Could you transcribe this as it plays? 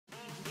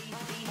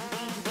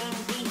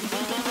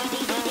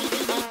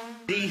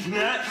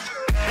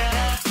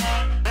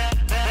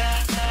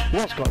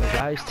What's going on,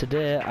 guys?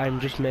 Today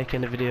I'm just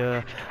making a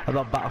video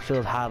about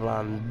Battlefield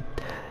Hardline.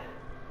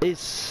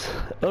 It's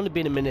only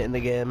been a minute in the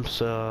game,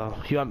 so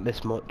you haven't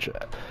missed much.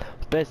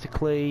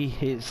 Basically,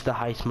 it's the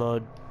heist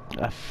mode.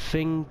 I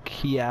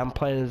think, yeah, I'm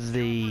playing as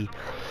the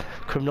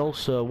criminal,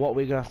 so what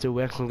we're gonna have to do,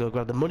 we're gonna go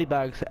grab the money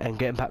bags and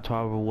get back to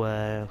our,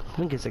 I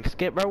think it's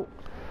escape route.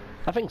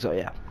 I think so,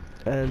 yeah.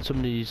 And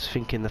somebody's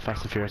thinking the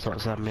Fast and Furious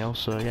outside me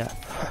also, yeah.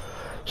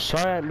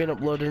 Sorry I haven't been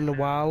uploading in a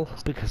while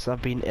because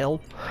I've been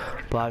ill,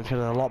 but I'm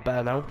feeling a lot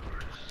better now.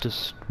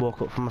 Just woke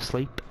up from my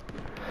sleep.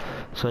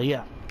 So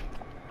yeah.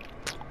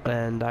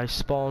 And I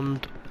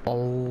spawned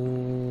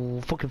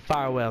all fucking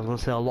far away. I was gonna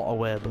say a lot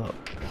away, but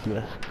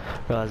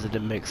realised it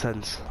didn't make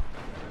sense.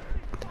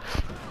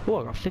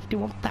 Oh, I got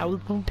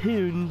 51,000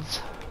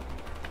 pounds.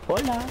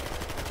 Hola.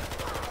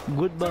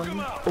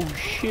 Goodbye. Oh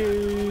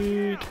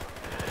shit.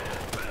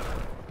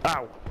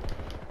 Ow.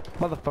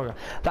 Motherfucker,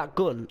 that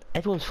gun,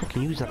 everyone's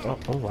fucking using that.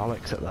 Oh, I'll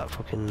accept that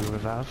fucking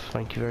revive,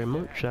 thank you very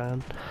much,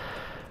 and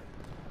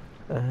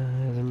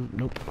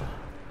nope.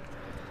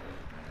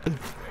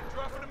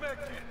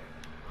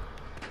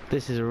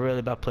 This is a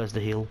really bad place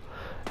to heal,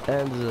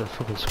 and there's a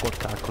fucking squad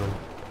car coming.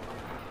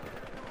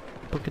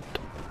 Look at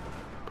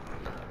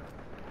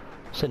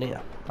sitting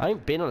here. I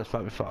ain't been on this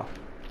map before.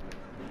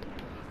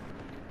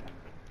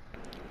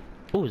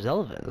 Oh, there's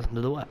elevators,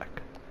 do they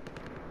work?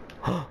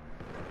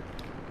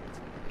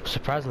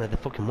 Surprisingly, they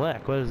fucking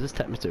work. Where does this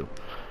take me to?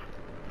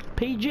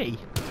 PG.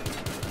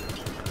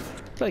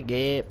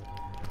 Okay.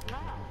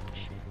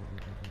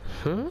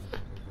 Huh?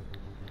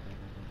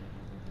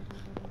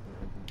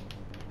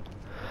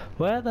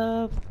 Where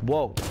the?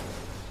 Whoa.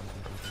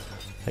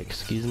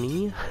 Excuse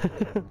me.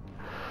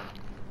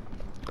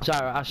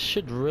 Sorry, I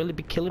should really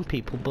be killing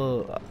people,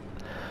 but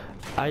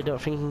I don't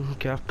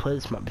think I've played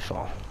this map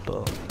before.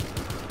 But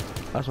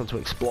I just want to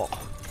explore.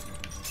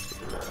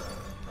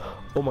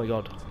 Oh my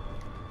god.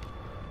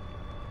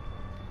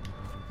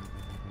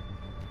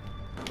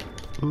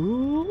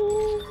 Ooh,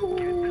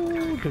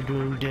 da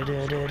 -doo, da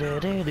 -da -da -da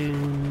 -da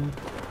 -doo.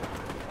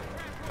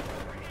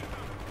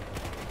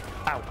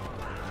 Ow.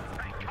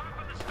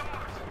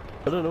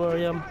 I don't know where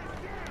I am.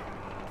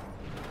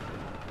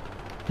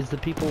 Is the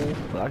people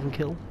that I can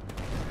kill?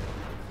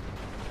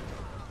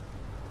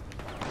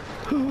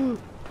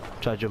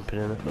 Try jumping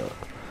in it, but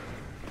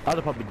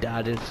I'd have probably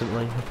died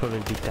instantly. I'd probably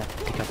be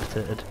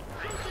decapitated.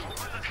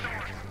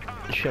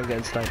 Shit, I'm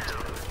getting sniped.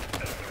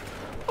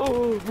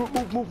 Oh,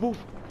 move, move, move.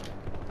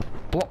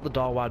 Block the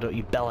door, why don't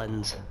you,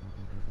 bellends?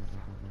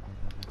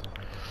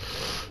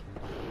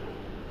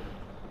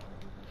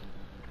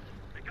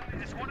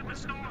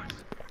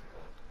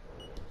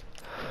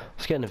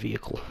 Let's get in a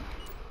vehicle.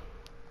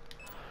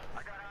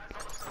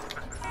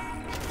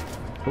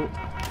 Oh,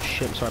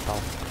 shit, sorry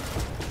pal.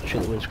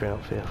 Shoot the windscreen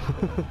out for you.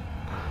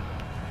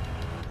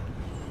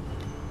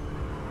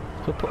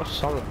 Could put a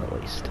song on at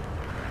least.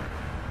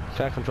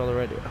 Can I control the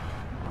radio?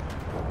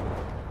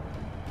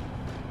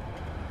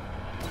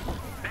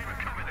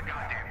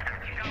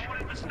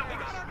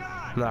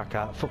 No, I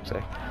can't. Fuck's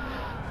sake.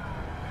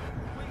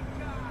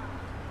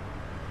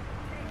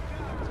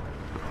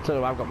 I don't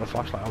know why I've got my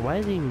flashlight on. Where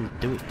is he even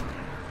doing?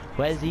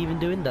 Where is he even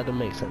doing? That doesn't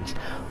make sense.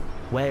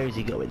 Where is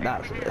he going?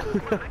 That's it.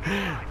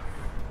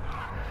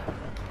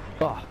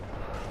 Oh.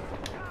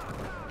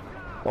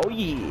 Oh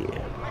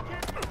yeah.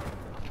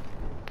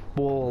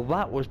 Well,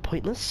 that was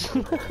pointless.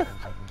 I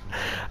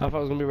thought it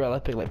was gonna be real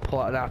epic, like pull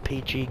out an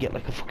RPG, get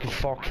like a fucking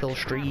 4-kill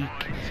streak.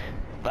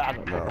 But I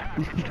don't know.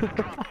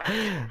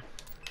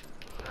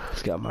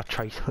 Let's get on my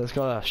trace. Let's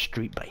go on a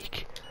street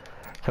bike.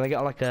 Can I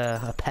get like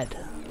a ped?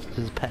 This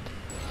is a ped.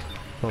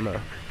 Oh no.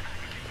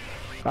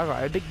 I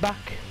got a big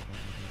back.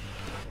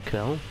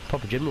 Cool.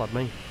 Proper gym lad,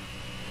 me.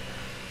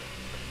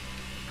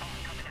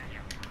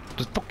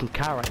 There's a fucking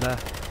car right there.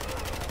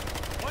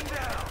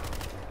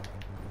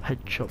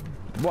 Headshot.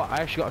 What?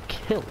 I actually got a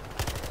kill.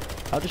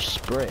 I just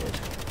sprayed.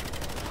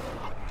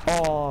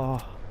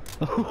 Oh.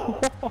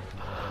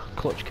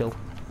 Clutch kill.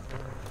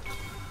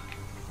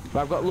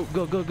 I've got, look,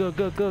 go, go, go,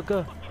 go, go,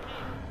 go.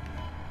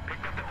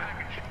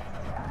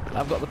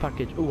 I've got the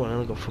package. Oh, I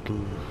only got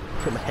fucking.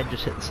 My head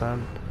just hit the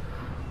sand.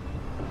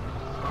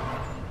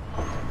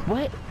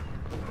 Wait.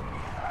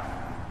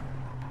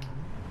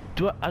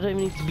 Do I don't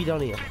even need to be down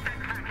here.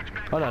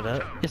 Oh no, I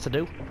don't. Yes, I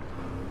do.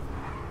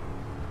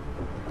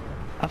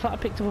 I thought I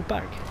picked up a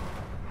bag.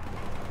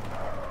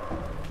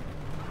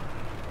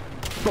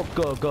 Go,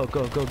 go, go,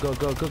 go, go, go,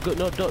 go, go, go.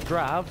 No, don't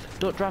drive.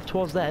 Don't drive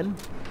towards them.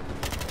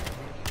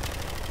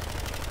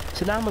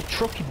 So now I'm a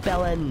trucky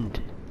bell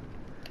end.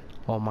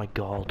 Oh my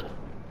god.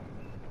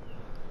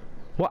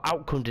 What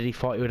outcome did he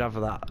thought he would have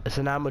of that? It's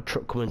an armoured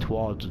truck coming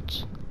towards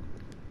us.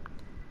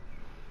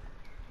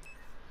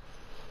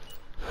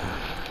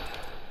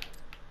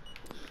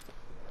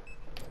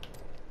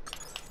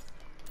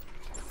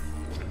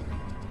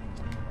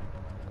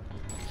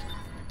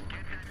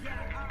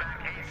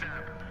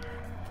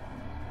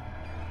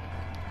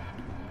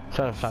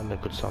 Trying to find a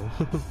good song.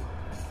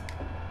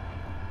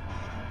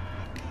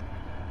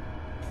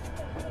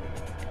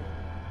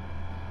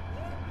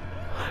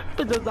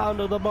 It's the sound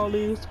of the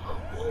police.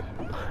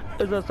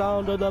 It's the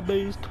sound of the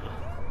beast.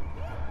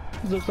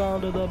 It's the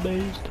sound of the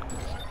beast.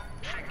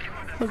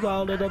 The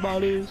sound of the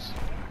bodies.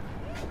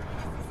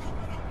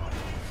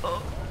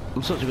 Oh,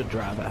 I'm such a good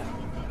driver.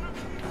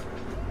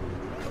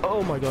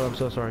 Oh my god, I'm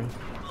so sorry.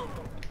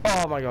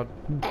 Oh my god.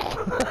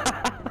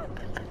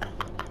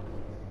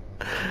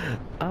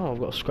 Oh, I've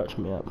got a scratch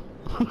on me up.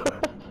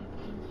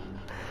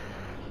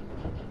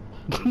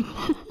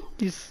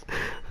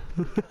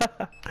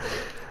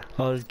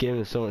 Oh, this game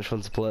is so much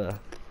fun to play.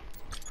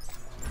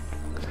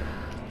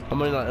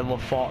 I'm only like level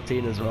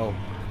 14 as well.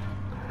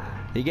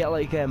 You get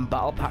like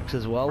battle packs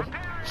as well,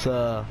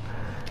 so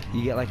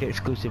you get like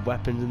exclusive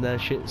weapons and their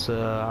shit.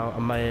 So I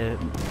might.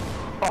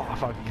 Oh, I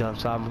fucking can't.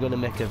 So I'm gonna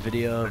make a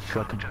video of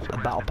like a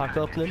battle pack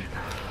opening.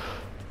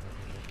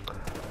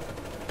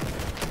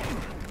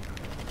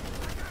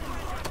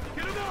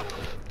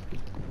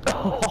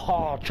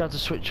 Oh, I tried to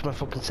switch my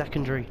fucking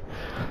secondary.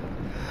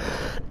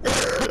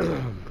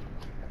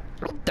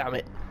 Damn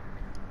it.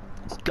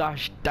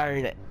 Gosh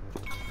darn it.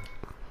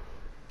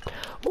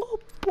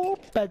 Whoop whoop,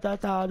 that's the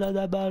sound of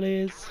the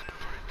bodies.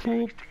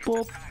 Whoop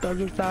whoop, that's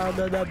the sound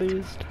of the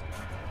beast.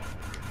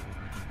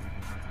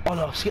 Oh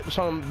no, skip the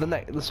song.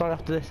 The song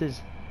after this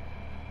is.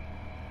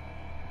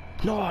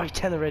 No, I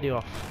turned the radio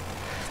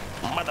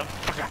off.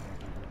 Motherfucker.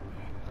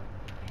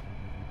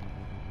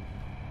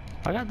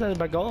 I got that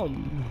back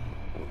on.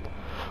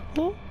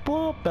 Whoop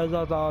whoop, that's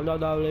the sound of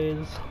the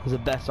bodies. It's the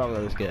best song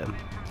in this game.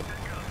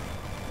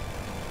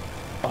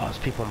 Oh, there's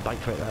people on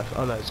bikes right there.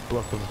 Oh no, it's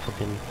blocked with a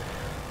fucking.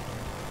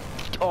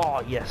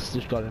 Oh yes,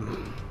 just got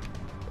him.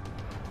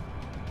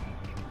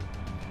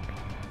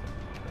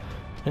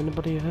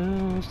 Anybody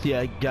else?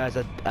 Yeah, guys,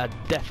 I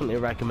definitely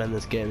recommend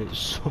this game. It's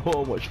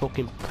so much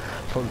fucking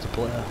fun to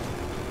play.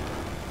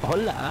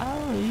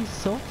 Hola, he's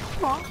so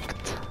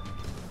fucked.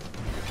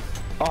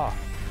 Oh.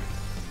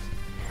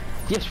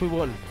 Yes, we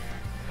won.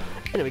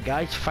 Anyway,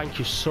 guys, thank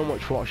you so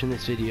much for watching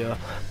this video.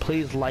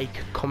 Please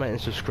like, comment,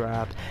 and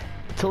subscribe.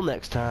 Until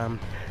next time,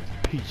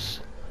 peace.